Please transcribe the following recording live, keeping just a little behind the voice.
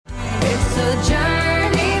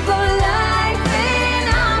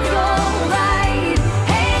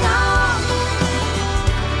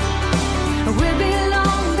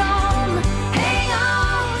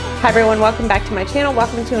Hi everyone, welcome back to my channel.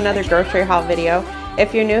 Welcome to another grocery haul video.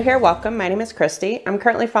 If you're new here, welcome. My name is Kristi. I'm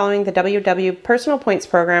currently following the WW Personal Points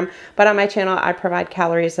program, but on my channel I provide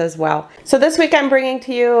calories as well. So this week I'm bringing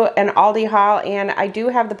to you an Aldi haul, and I do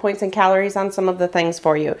have the points and calories on some of the things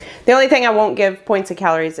for you. The only thing I won't give points and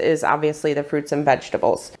calories is obviously the fruits and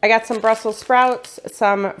vegetables. I got some Brussels sprouts,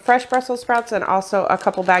 some fresh Brussels sprouts, and also a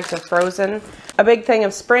couple bags of frozen, a big thing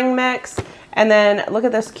of spring mix, and then look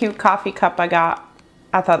at this cute coffee cup I got.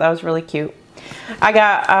 I thought that was really cute. I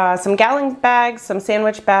got some gallon bags, some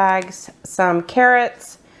sandwich bags, some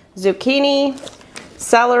carrots, zucchini,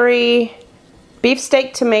 celery,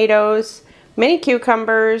 beefsteak tomatoes, mini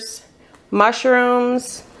cucumbers,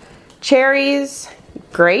 mushrooms, cherries,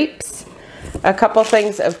 grapes, a couple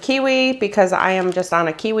things of kiwi because I am just on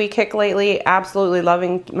a kiwi kick lately. Absolutely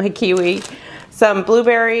loving my kiwi. Some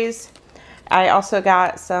blueberries. I also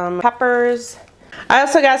got some peppers. I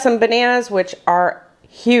also got some bananas, which are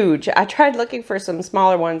huge. I tried looking for some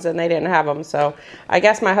smaller ones and they didn't have them, so I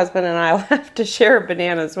guess my husband and I will have to share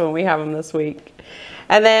bananas when we have them this week.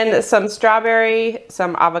 And then some strawberry,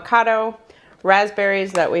 some avocado,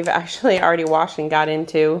 raspberries that we've actually already washed and got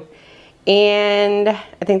into, and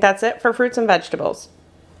I think that's it for fruits and vegetables.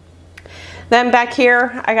 Then back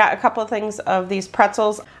here, I got a couple of things of these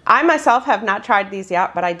pretzels. I myself have not tried these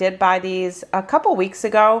yet, but I did buy these a couple weeks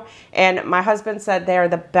ago, and my husband said they're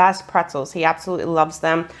the best pretzels. He absolutely loves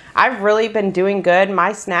them. I've really been doing good.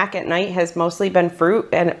 My snack at night has mostly been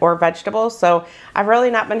fruit or vegetables, so I've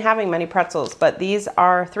really not been having many pretzels, but these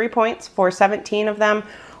are 3 points for 17 of them,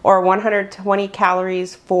 or 120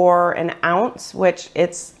 calories for an ounce, which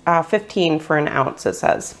it's 15 for an ounce, it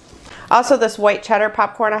says. Also, this white cheddar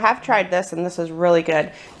popcorn, I have tried this and this is really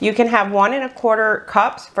good. You can have 1 1/4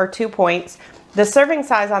 cups for 2 points. The serving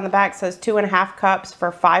size on the back says 2 1/2 cups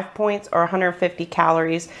for 5 points or 150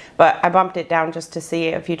 calories, but I bumped it down just to see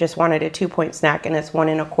if you just wanted a 2-point snack, and it's 1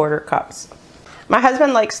 1/4 cups. My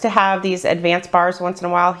husband likes to have these advanced bars once in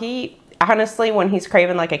a while. He honestly, when he's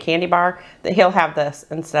craving like a candy bar, that he'll have this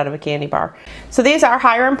instead of a candy bar. So these are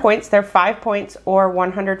higher in points. They're 5 points or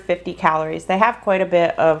 150 calories. They have quite a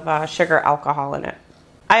bit of sugar alcohol in it.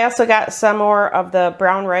 I also got some more of the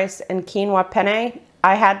brown rice and quinoa penne.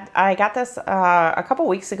 I got this a couple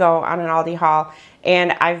weeks ago on an Aldi haul,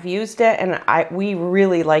 and I've used it and we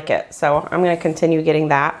really like it. So I'm going to continue getting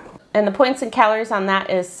that. And the points and calories on that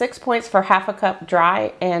is 6 points for 1/2 cup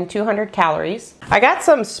dry and 200 calories. I got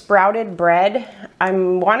some sprouted bread.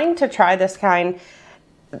 I'm wanting to try this kind.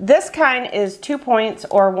 This kind is 2 points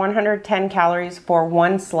or 110 calories for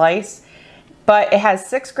 1 slice, but it has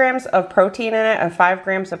 6 grams of protein in it and 5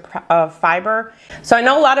 grams of fiber. So I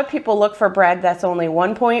know a lot of people look for bread that's only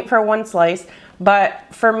 1 point for 1 slice, but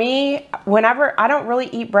for me, whenever, I don't really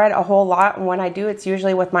eat bread a whole lot, and when I do, it's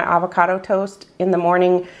usually with my avocado toast in the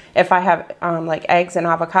morning if I have like eggs and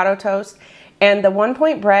avocado toast. And the 1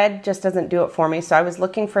 point bread just doesn't do it for me, so I was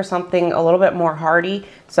looking for something a little bit more hearty,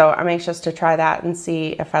 so I'm anxious to try that and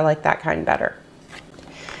see if I like that kind better.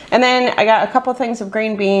 And then I got a couple things of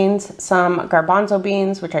green beans, some garbanzo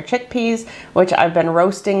beans, which are chickpeas, which I've been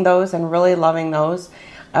roasting those and really loving those.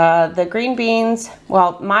 The green beans,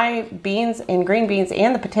 well, my beans and green beans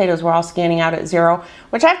and the potatoes were all scanning out at 0,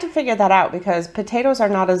 which I have to figure that out because potatoes are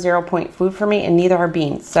not a 0-point food for me, and neither are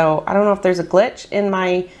beans. So I don't know if there's a glitch in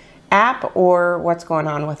my app or what's going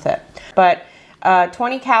on with it. But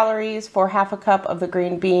 20 calories for 1/2 cup of the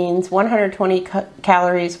green beans, 120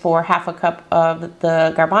 calories for 1/2 cup of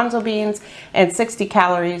the garbanzo beans, and 60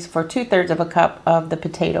 calories for 2/3 of a cup of the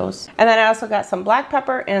potatoes. And then I also got some black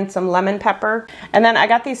pepper and some lemon pepper. And then I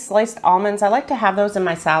got these sliced almonds. I like to have those in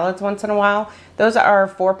my salads once in a while. Those are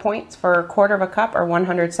 4 points for 1/4 cup or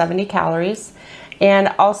 170 calories. And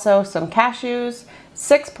also some cashews,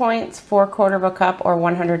 6 points for 1/4 cup or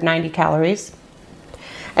 190 calories.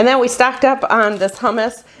 And then we stocked up on this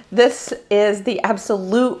hummus. This is the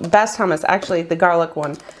absolute best hummus, actually the garlic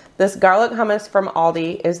one. This garlic hummus from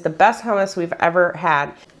Aldi is the best hummus we've ever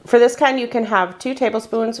had. For this kind, you can have 2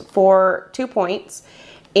 tablespoons for 2 points.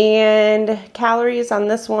 And calories on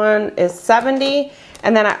this one is 70.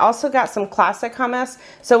 And then I also got some classic hummus.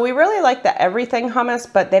 So we really like the everything hummus,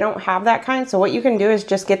 but they don't have that kind. So what you can do is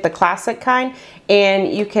just get the classic kind, and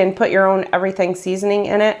you can put your own everything seasoning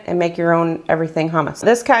in it and make your own everything hummus.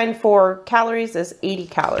 This kind for calories is 80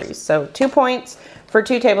 calories. So 2 points for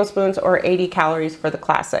 2 tablespoons or 80 calories for the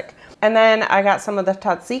classic. And then I got some of the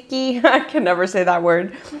tzatziki. I can never say that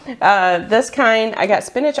word. This kind, I got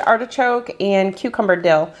spinach artichoke and cucumber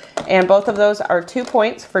dill. And both of those are 2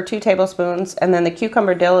 points for 2 tablespoons. And then the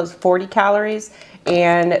cucumber dill is 40 calories.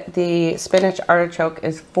 And the spinach artichoke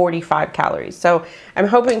is 45 calories. So I'm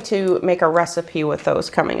hoping to make a recipe with those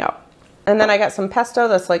coming up. And then I got some pesto.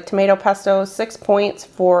 That's like tomato pesto, 6 points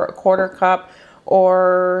for a 1/4 cup.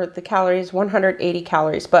 Or the calories, 180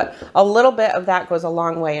 calories, but a little bit of that goes a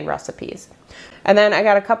long way in recipes. And then I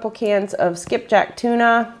got a couple cans of skipjack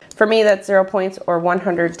tuna. For me, that's 0 points or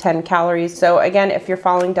 110 calories. So again, if you're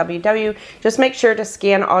following WW, just make sure to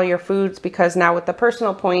scan all your foods, because now with the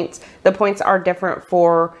personal points, the points are different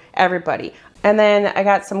for everybody. And then I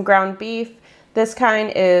got some ground beef. This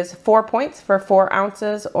kind is 4 points for 4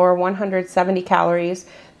 ounces or 170 calories.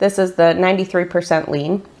 This is the 93%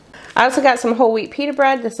 lean. I also got some whole wheat pita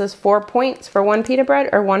bread. This is 4 points for 1 pita bread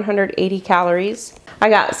or 180 calories. I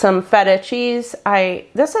got some feta cheese.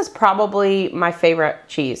 This is probably my favorite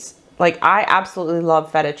cheese. Like, I absolutely love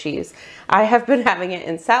feta cheese. I have been having it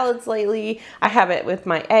in salads lately. I have it with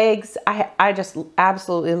my eggs. I just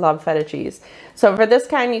absolutely love feta cheese. So for this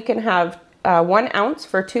kind, you can have 1 ounce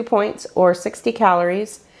for 2 points or 60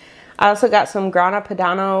 calories. I also got some Grana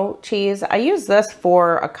Padano cheese. I use this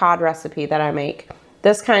for a cod recipe that I make.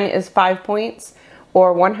 This kind is 5 points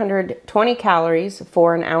or 120 calories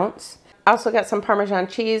for 1 ounce. I also got some Parmesan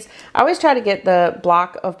cheese. I always try to get the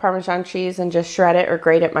block of Parmesan cheese and just shred it or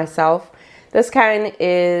grate it myself. This kind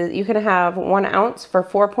is, you can have 1 ounce for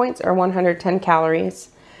 4 points or 110 calories.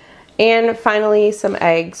 And finally, some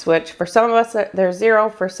eggs, which for some of us, they're 0,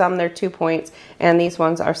 for some they're 2 points, and these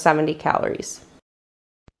ones are 70 calories.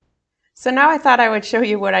 So now I thought I would show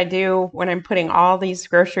you what I do when I'm putting all these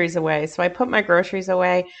groceries away. So I put my groceries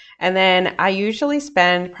away, and then I usually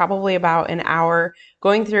spend probably about an hour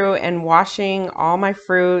going through and washing all my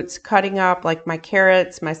fruits, cutting up like my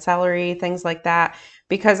carrots, my celery, things like that,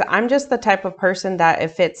 because I'm just the type of person that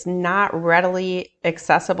if it's not readily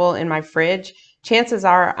accessible in my fridge, chances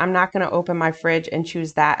are I'm not going to open my fridge and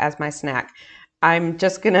choose that as my snack. I'm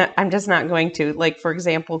just not going to. Like, for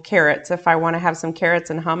example, carrots. If I want to have some carrots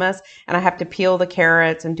and hummus and I have to peel the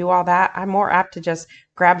carrots and do all that, I'm more apt to just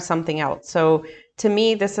grab something else. So to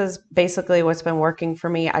me, this is basically what's been working for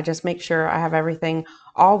me. I just make sure I have everything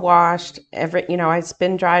all washed. I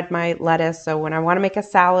spin dried my lettuce. So when I want to make a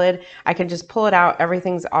salad, I can just pull it out.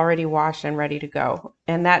 Everything's already washed and ready to go.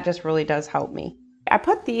 And that just really does help me. I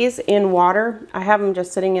put these in water. I have them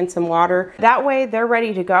just sitting in some water. That way they're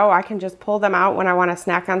ready to go. I can just pull them out when I want to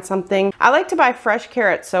snack on something. I like to buy fresh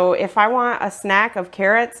carrots. So if I want a snack of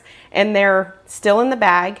carrots and they're still in the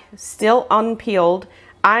bag, still unpeeled,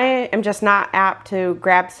 I am just not apt to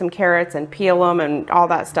grab some carrots and peel them and all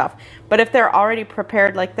that stuff. But if they're already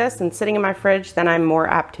prepared like this and sitting in my fridge, then I'm more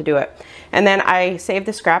apt to do it. And then I save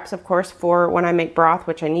the scraps, of course, for when I make broth,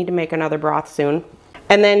 which I need to make another broth soon.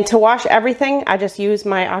 And then to wash everything, I just use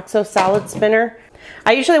my OXO salad spinner.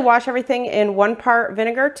 I usually wash everything in 1 part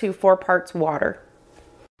vinegar to 4 parts water.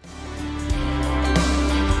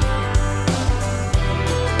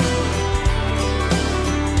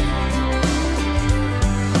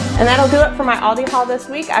 And that'll do it for my Aldi haul this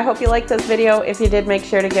week. I hope you liked this video. If you did, make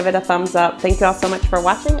sure to give it a thumbs up. Thank you all so much for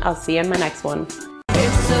watching. I'll see you in my next one.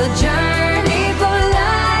 It's a journey.